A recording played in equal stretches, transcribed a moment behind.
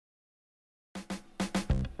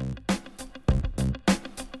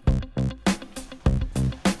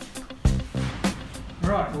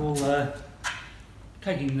well,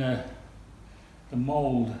 taking the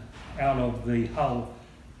mould out of the hull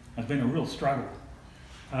has been a real struggle.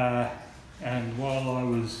 And while I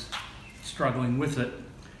was struggling with it,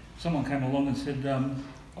 someone came along and said,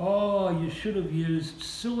 oh, you should have used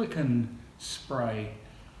silicone spray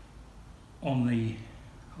on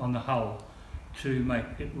the hull to make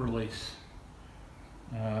it release.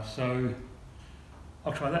 So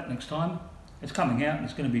I'll try that next time. It's coming out and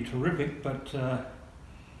it's going to be terrific, but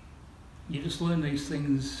you just learn these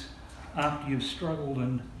things after you've struggled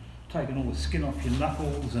and taken all the skin off your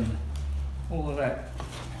knuckles and all of that.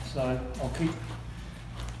 So I'll keep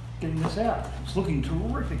getting this out. It's looking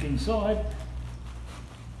terrific inside,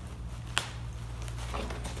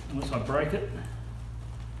 unless I break it.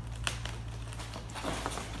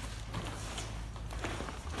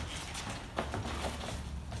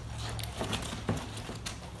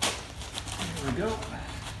 There we go.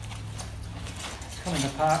 It's coming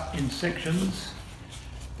apart in sections,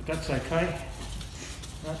 but that's okay.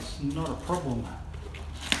 That's not a problem.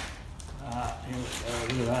 Here we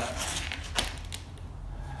go, look at that.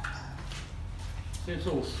 So it's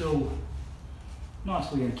all still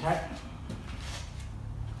nicely intact.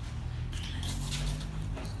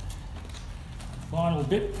 Final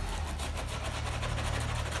bit.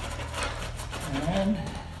 And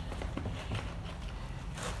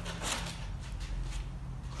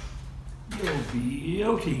your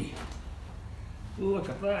beauty. Look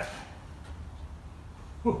at that.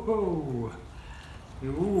 Whoa.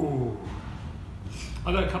 Ooh.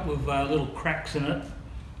 I got a couple of little cracks in it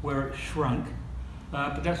where it shrunk,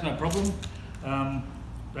 but that's no problem.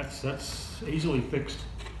 That's easily fixed.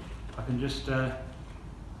 I can just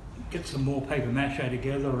get some more paper mache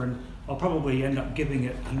together, and I'll probably end up giving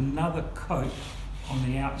it another coat on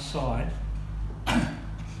the outside.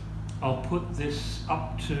 I'll put this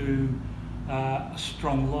up to a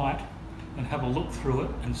strong light and have a look through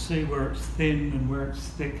it and see where it's thin and where it's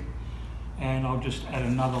thick, and I'll just add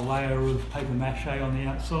another layer of paper mache on the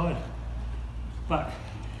outside. But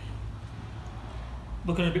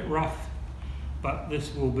looking a bit rough, but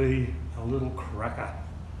this will be a little cracker.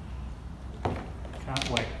 Can't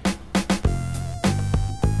wait.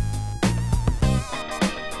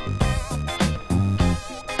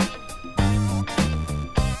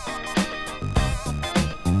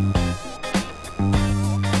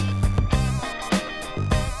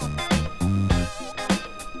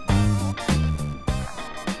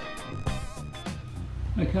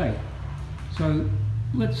 Okay, so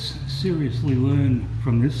let's seriously learn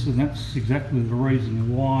from this, and that's exactly the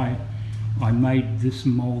reason why I made this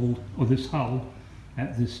mould or this hull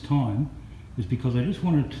at this time, is because I just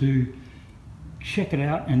wanted to check it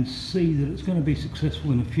out and see that it's going to be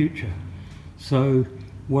successful in the future. So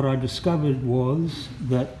what I discovered was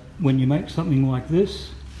that when you make something like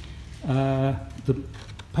this, the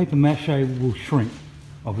paper mache will shrink,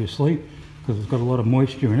 obviously, because it's got a lot of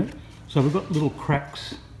moisture in it. So we've got little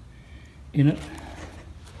cracks in it,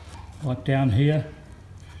 like down here,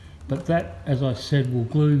 but that, as I said, will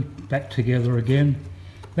glue back together again.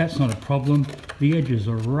 That's not a problem. The edges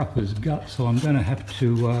are rough as guts, so I'm going to have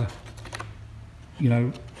to,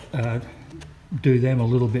 do them a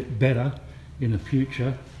little bit better in the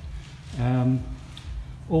future.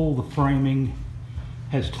 All the framing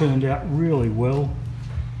has turned out really well.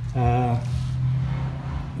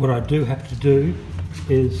 What I do have to do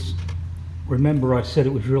is, remember I said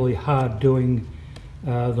it was really hard doing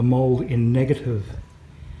the mould in negative.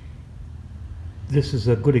 This is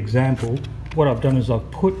a good example. What I've done is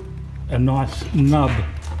I've put a nice nub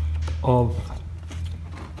of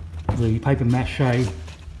the paper mache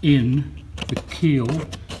in the keel,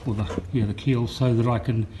 or the keel, so that I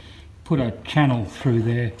can put a channel through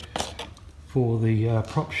there for the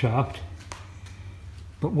prop shaft.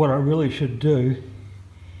 But what I really should do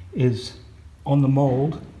is, on the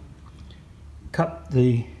mould, cut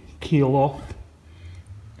the keel off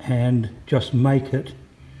and just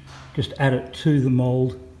add it to the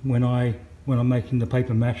mould when I'm making the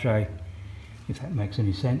paper mache, if that makes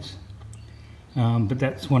any sense. But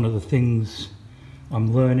that's one of the things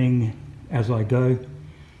I'm learning as I go.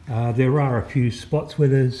 There are a few spots where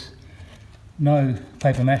there's no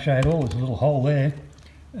paper mache at all. There's a little hole there,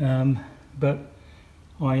 but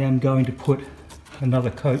I am going to put another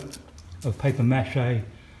coat of paper mache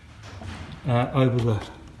over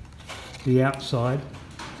the outside,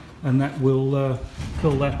 and that will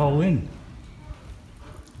fill that hole in.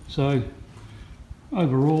 So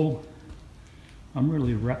overall, I'm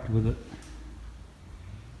really wrapped with it.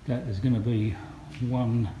 That is going to be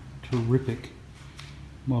one terrific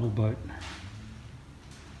model boat.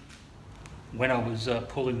 When I was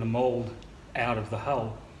pulling the mould out of the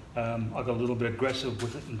hull, I got a little bit aggressive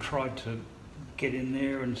with it and tried to get in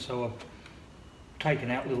there, and so I've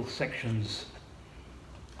taken out little sections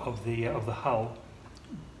of the hull,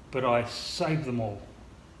 but I saved them all.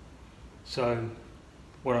 So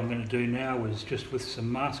what I'm going to do now is, just with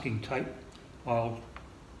some masking tape, I'll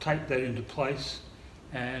tape that into place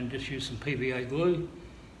and just use some PVA glue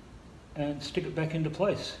and stick it back into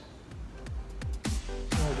place.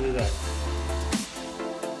 So I'll do that.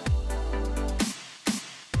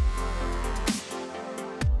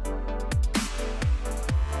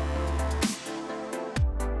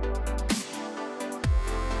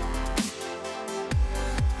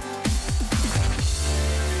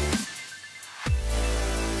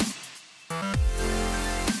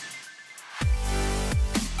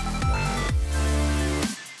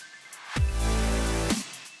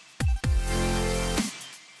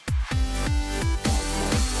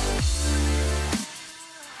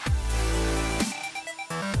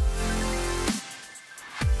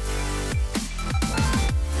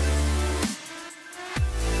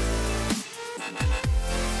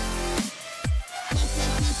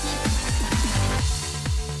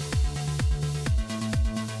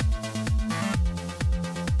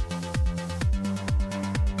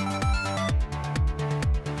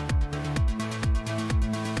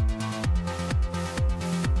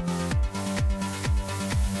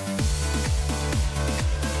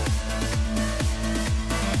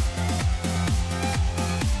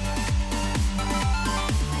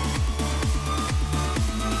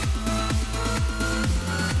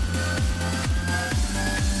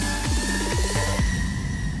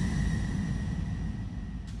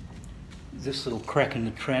 This little crack in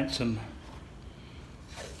the transom,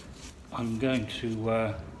 I'm going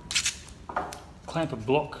to clamp a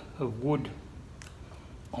block of wood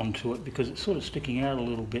onto it because it's sort of sticking out a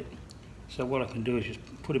little bit. So what I can do is just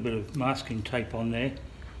put a bit of masking tape on there,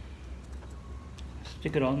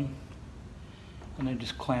 stick it on, and then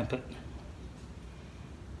just clamp it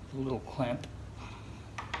with a little clamp,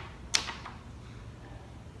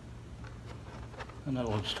 and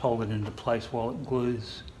that'll just hold it into place while it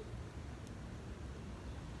glues.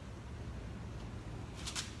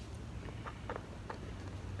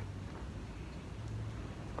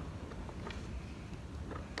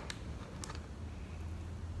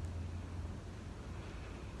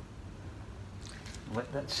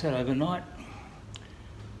 Let that set overnight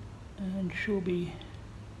and she'll be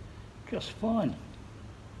just fine.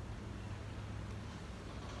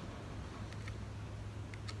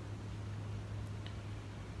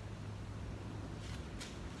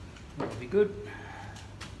 That'll be good.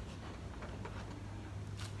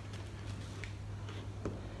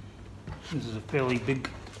 This is a fairly big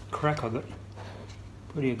crack I got.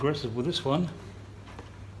 Pretty aggressive with this one.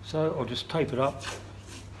 So I'll just tape it up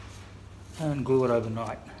and glue it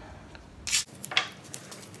overnight.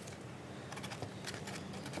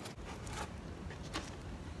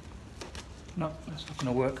 No, that's not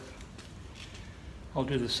going to work. I'll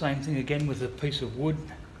do the same thing again with a piece of wood.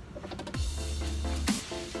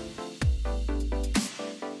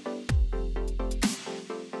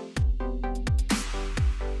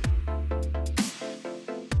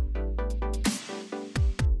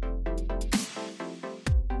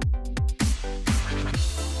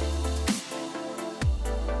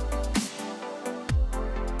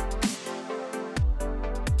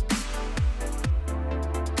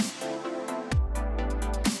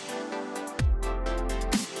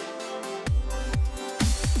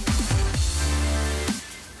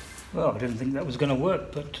 Well, I didn't think that was going to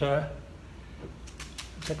work, but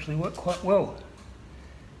it's actually worked quite well.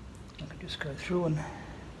 I can just go through and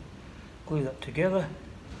glue that together.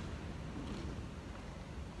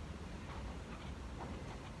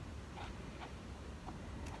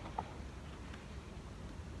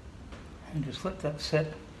 And just let that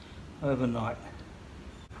set overnight.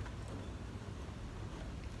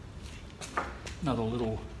 Another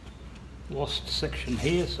little lost section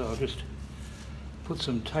here, so I'll just put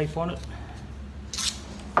some tape on it,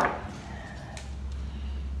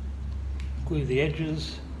 glue the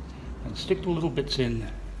edges and stick the little bits in.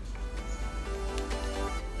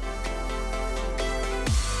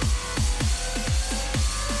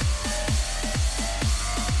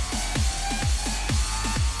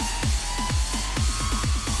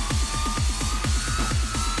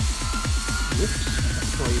 Whoops,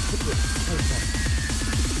 that's why you put the tape on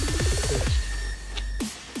first.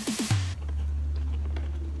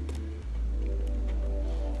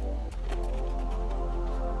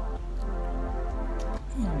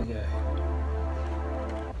 There we go.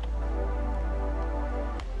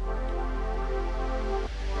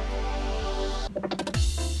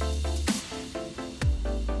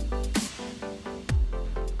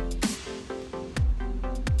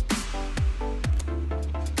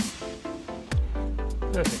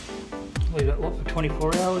 Perfect. Leave that lot for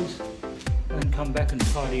 24 hours and come back and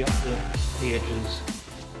tidy up the edges.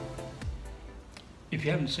 If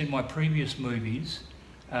you haven't seen my previous movies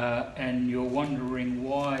and you're wondering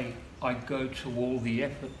why I go to all the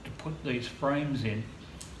effort to put these frames in,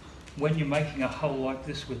 when you're making a hull like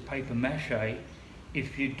this with paper mache,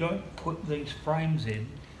 if you don't put these frames in,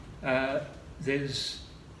 there's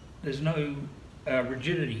no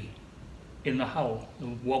rigidity in the hull.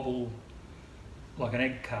 It'll wobble like an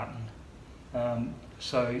egg carton.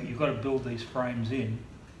 So you've got to build these frames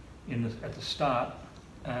at the start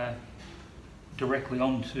directly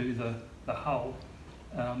onto the hull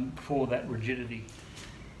for that rigidity.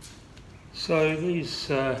 So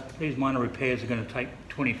these minor repairs are going to take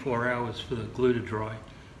 24 hours for the glue to dry.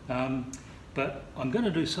 But I'm going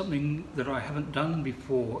to do something that I haven't done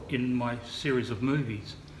before in my series of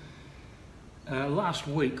movies. Last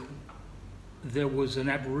week there was an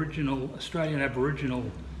Australian Aboriginal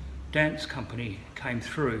dance company came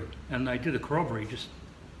through, and they did a corroboree just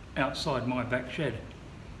outside my back shed.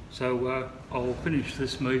 So I'll finish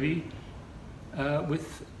this movie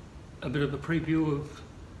with a bit of a preview of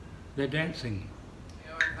their dancing.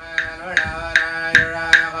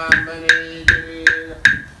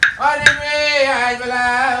 I